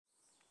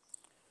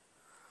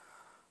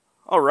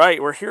All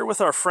right, we're here with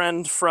our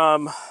friend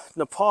from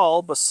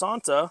Nepal,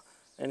 Basanta,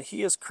 and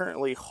he is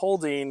currently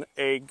holding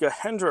a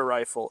Gahendra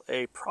rifle,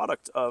 a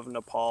product of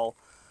Nepal.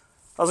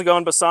 How's it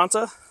going,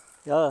 Basanta?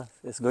 Yeah,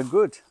 it's going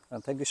good.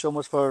 And thank you so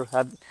much for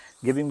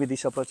giving me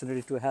this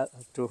opportunity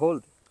to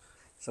hold.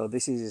 So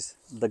this is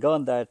the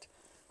gun that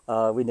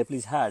we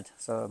Nepalese had.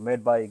 So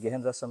made by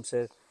Gahendra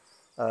Samser,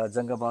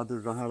 Janga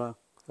Bahadur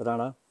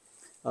Rana.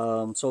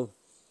 So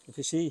if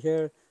you see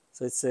here,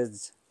 so it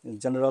says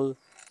General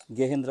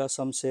Gahendra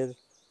Samser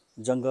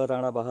Janga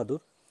Rana Bahadur.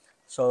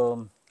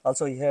 So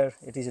also here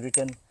it is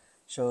written,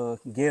 so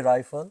Gay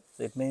rifle,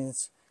 so it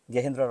means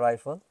Gahendra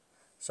rifle.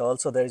 So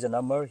also there is a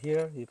number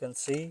here you can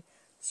see,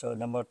 so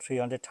number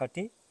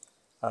 330.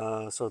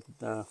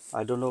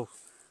 I don't know,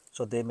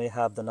 so they may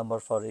have the number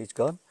for each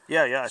gun.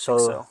 Yeah, I think So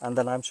so. and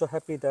then I'm so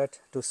happy that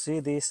to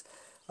see this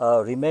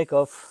remake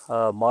of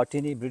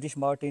Martini, British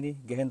Martini,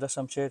 Gahendra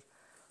Samsher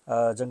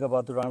Janga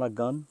Bahadur Rana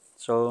gun.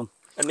 So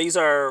And these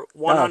are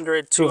yeah,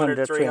 100,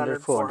 200, 200, 300,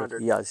 300, 400.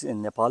 400. Yes,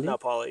 in Nepali.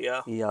 Nepali,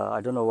 yeah. Yeah, I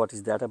don't know what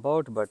is that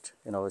about, but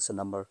you know, it's a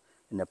number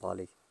in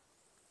Nepali.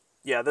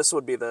 Yeah, this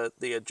would be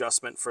the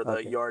adjustment for the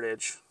Okay,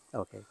 yardage.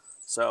 okay.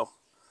 So,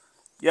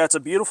 yeah, it's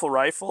a beautiful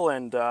rifle,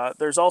 and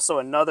there's also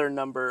another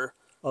number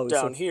Oh,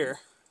 down here.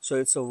 so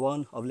it's a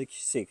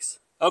 1/6.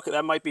 Okay,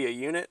 that might be a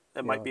unit.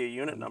 That might Yeah, be a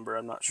unit I'm number.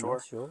 I'm not not sure.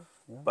 sure.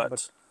 Yeah, but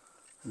But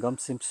gum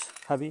seems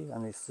heavy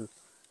and it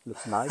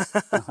looks nice.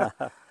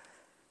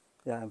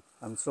 Yeah,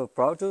 I'm so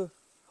proud to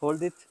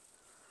hold it,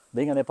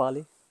 being a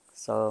Nepali.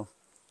 So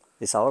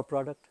it's our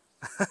product.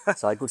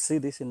 So I could see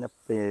this in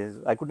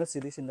I could not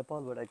see this in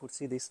Nepal, but I could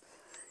see this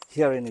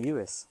here in the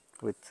US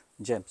with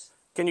gems.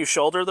 can you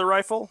shoulder the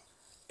rifle?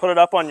 Put it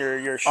up on your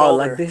Oh, like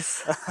shoulder. this.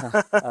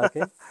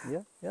 Okay.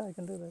 Yeah, I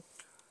can do that.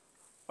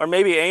 Or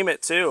maybe aim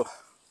it too.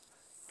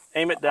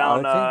 Aim it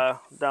down Okay.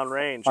 down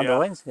range, On the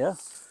yeah. range, yeah.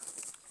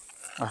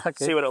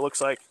 Okay. See what it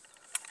looks like.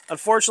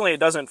 Unfortunately,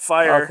 it doesn't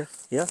fire Okay.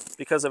 Yeah.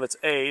 because of its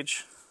age,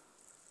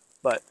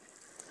 but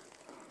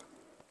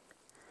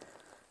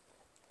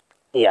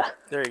Yeah.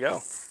 there you go.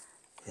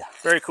 Yeah.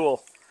 Very cool.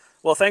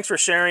 Well, thanks for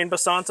sharing,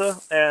 Basanta.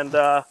 And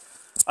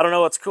I don't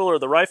know what's cooler,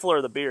 the rifle or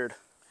the beard.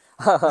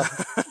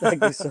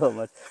 Thank you so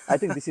much. I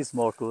think this is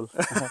more cool.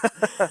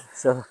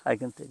 So I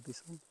can take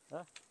this one.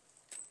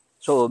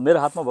 सो मेरो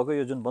हातमा भएको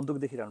यो जुन बन्दुक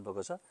देखिरहनु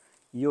भएको छ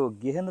यो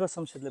गेहेन्द्र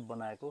शमशेरले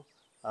बनाएको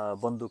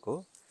बन्दुक हो।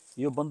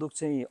 यो बन्दुक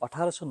चाहिँ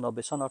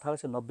 1890 सन्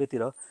 1890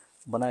 तिर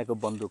बनाएको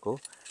बन्दुक हो।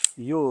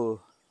 यो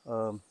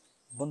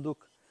बन्दुक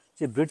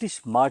चाहिँ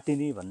ब्रिटिश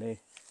मार्टिनी भन्ने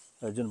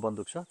जुन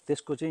बन्दुक छ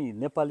त्यसको चाहिँ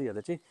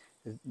नेपालीहरूले चाहिँ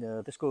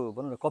त्यसको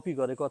भनौँ न कपी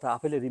गरेको अथवा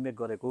आफैले रिमेक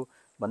गरेको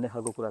भन्ने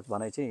खालको कुरा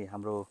भनाइ चाहिँ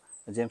हाम्रो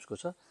जेम्सको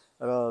छ।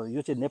 र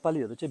यो चाहिँ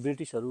नेपालीहरू चाहिँ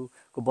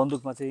ब्रिटिसहरूको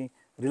बन्दुकमा चाहिँ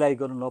रिलाइ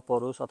गर्नु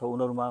नपरोस् अथवा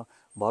उनीहरूमा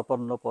भर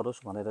पर्नु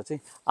नपरोस् भनेर चाहिँ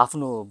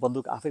आफ्नो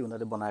बन्दुक आफै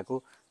उनीहरूले बनाएको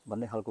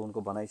भन्ने खालको उनको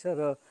भनाइ छ।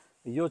 र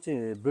यो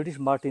चाहिँ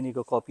ब्रिटिश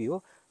मार्टिनीको कपी हो।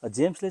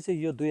 जेम्सले चाहिँ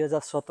यो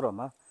 2017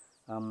 मा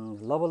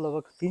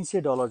लगभग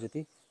 $300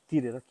 जति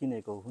तिरेर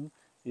किनेको हुन्।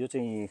 यो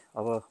चाहिँ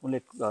अब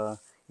उनले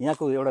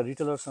यहाँको एउटा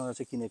रिटेलरसँग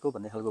चाहिँ किनेको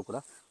भन्ने खालको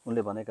कुरा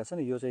उनले भनेका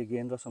छन्। यो चाहिँ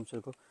गेहेन्द्र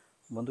शमशेरको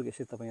बन्दुक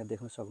यसरी तपाईँ यहाँ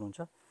देख्न सक्नुहुन्छ।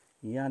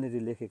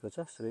 यहाँनिर लेखेको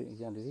छ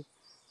यहाँनिर।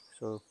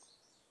 सो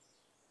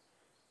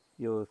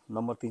यो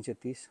नम्बर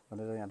 330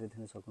 भनेर यहाँले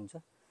देख्न सक्नुहुन्छ।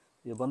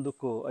 यो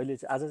बन्दुकको अहिले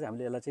चाहिँ आज चाहिँ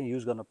हामीले यसलाई चाहिँ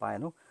युज गर्न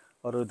पाएनौँ।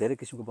 अरू धेरै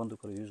किसिमको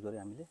बन्दुकहरू युज गरे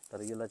हामीले,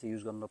 तर यसलाई चाहिँ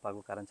युज गर्न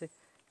नपाएको कारण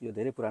चाहिँ यो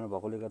धेरै पुरानो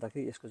भएकोले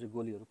गर्दाखेरि यसको चाहिँ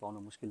गोलीहरू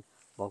पाउन मुस्किल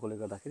भएकोले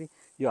गर्दाखेरि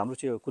यो हाम्रो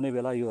चाहिँ कुनै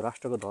बेला यो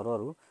राष्ट्रको धरोहर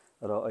हो।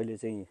 र अहिले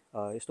चाहिँ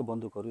यस्तो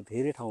बन्दुकहरू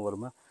धेरै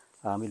ठाउँहरूमा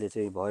हामीले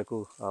चाहिँ भएको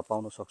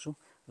पाउन सक्छौँ।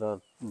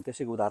 र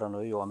त्यसैको उदाहरण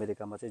हो यो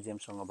अमेरिकामा चाहिँ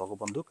जेम्ससँग भएको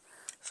बन्दुक।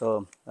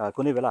 सो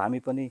कुनै बेला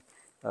हामी पनि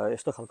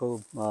यस्तो खालको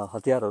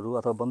हतियारहरू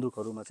अथवा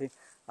बन्दुकहरूमा चाहिँ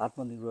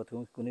आत्मनिर्भर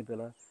थियौँ। कुनै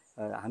बेला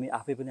हामी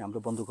आफै पनि हाम्रो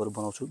बन्दुकहरू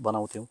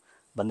बनाउँथ्यौँ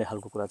भन्ने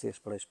खालको कुरा चाहिँ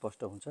यसबाट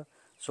स्पष्ट हुन्छ।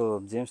 सो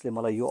जेम्सले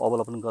मलाई यो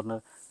अवलोकन गर्न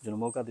जुन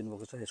मौका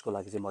दिनुभएको छ यसको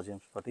लागि चाहिँ म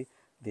जेम्सप्रति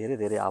धेरै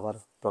धेरै आभार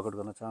प्रकट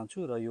गर्न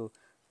चाहन्छु। र यो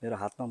मेरो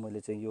हातमा मैले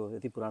चाहिँ यो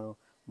यति पुरानो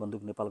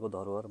बन्दुक नेपालको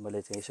धरोहर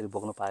मैले चाहिँ यसरी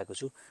बोक्न पाएको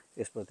छु,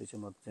 यसप्रति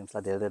चाहिँ म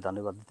जेम्सलाई धेरै धेरै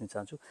धन्यवाद दिन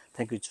चाहन्छु।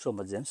 Thank you so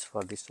much James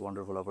for this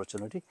wonderful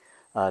opportunity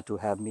to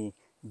have me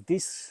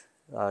this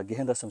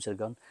Gahendra Samsher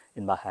gun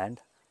in my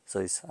hand. So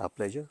it's a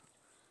pleasure.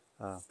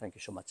 Thank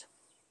you so much.